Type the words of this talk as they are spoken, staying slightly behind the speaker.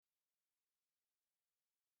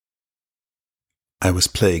I was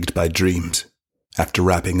plagued by dreams after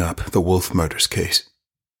wrapping up the Wolf murders case.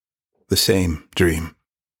 The same dream.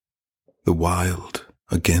 The wild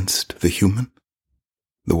against the human.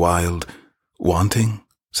 The wild wanting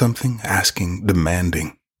something, asking,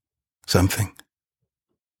 demanding something.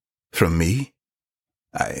 From me?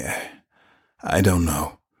 I don't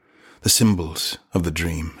know. The symbols of the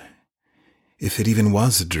dream. If it even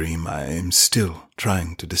was a dream, I am still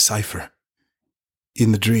trying to decipher.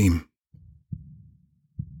 In the dream,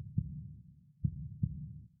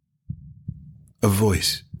 a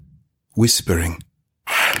voice whispering,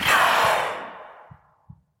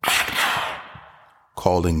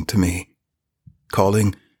 calling to me,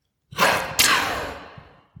 calling.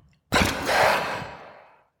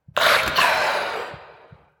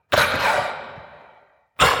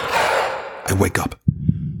 I wake up.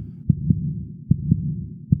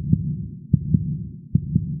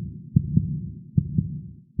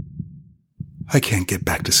 I can't get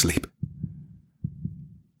back to sleep.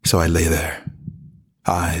 So I lay there,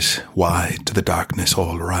 eyes wide to the darkness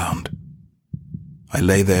all around. I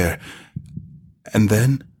lay there, and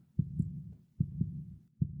then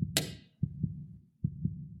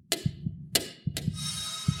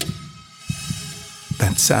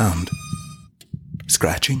that sound,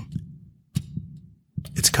 scratching.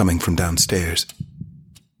 It's coming from downstairs.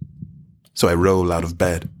 So I roll out of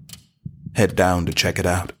bed, head down to check it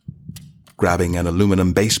out, grabbing an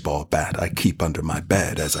aluminum baseball bat I keep under my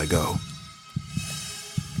bed as I go.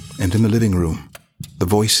 And in the living room, the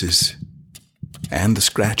voices and the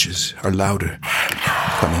scratches are louder,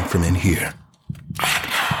 coming from in here,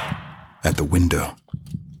 at the window.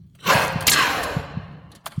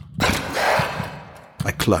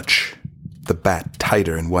 I clutch the bat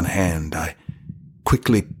tighter in one hand. I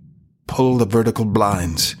quickly pull the vertical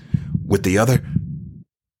blinds. With the other,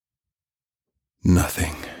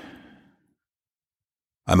 nothing.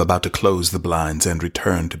 I'm about to close the blinds and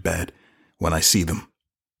return to bed when I see them.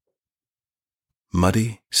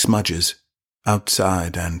 Muddy smudges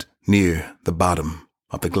outside and near the bottom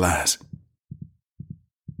of the glass.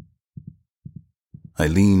 I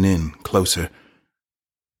lean in closer.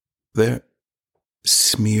 They're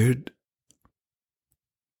smeared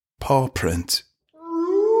paw prints.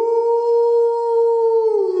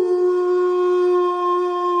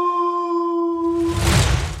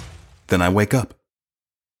 Then I wake up,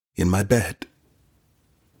 in my bed.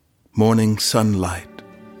 Morning sunlight,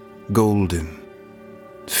 golden,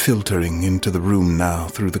 filtering into the room now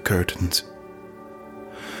through the curtains.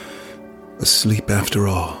 Asleep after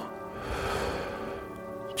all.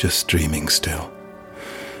 Just dreaming still.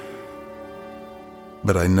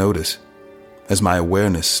 But I notice, as my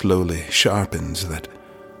awareness slowly sharpens, that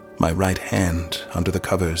my right hand under the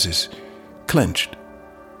covers is clenched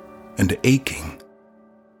and aching.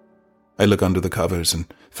 I look under the covers and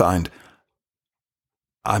find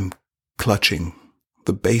I'm clutching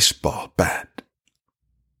the baseball bat.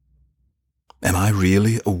 Am I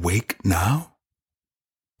really awake now?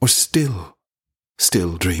 Or still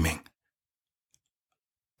dreaming?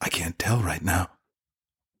 I can't tell right now.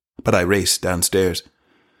 But I race downstairs,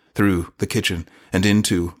 through the kitchen and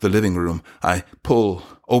into the living room. I pull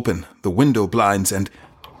open the window blinds, and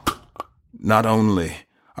not only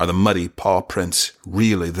are the muddy paw prints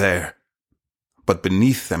really there, but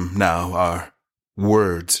beneath them now are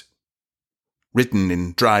words, written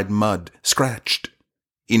in dried mud, scratched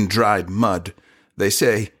in dried mud. They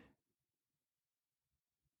say,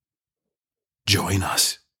 "Join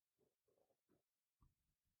us."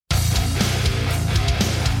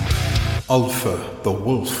 Ulfur the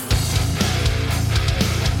Wolf.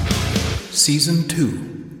 Season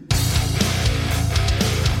 2.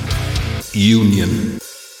 Union.